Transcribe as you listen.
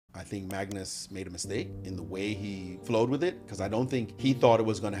think Magnus made a mistake in the way he flowed with it, because I don't think he thought it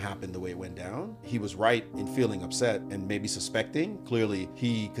was going to happen the way it went down. He was right in feeling upset and maybe suspecting. Clearly,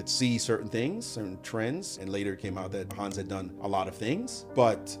 he could see certain things, certain trends, and later it came out that Hans had done a lot of things.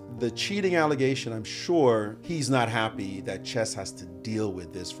 But the cheating allegation, I'm sure he's not happy that chess has to deal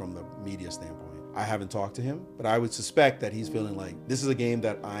with this from the media standpoint. I haven't talked to him, but I would suspect that he's feeling like this is a game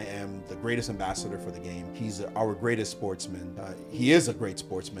that I am the greatest ambassador for the game. He's our greatest sportsman. He is a great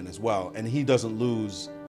sportsman as well, and he doesn't lose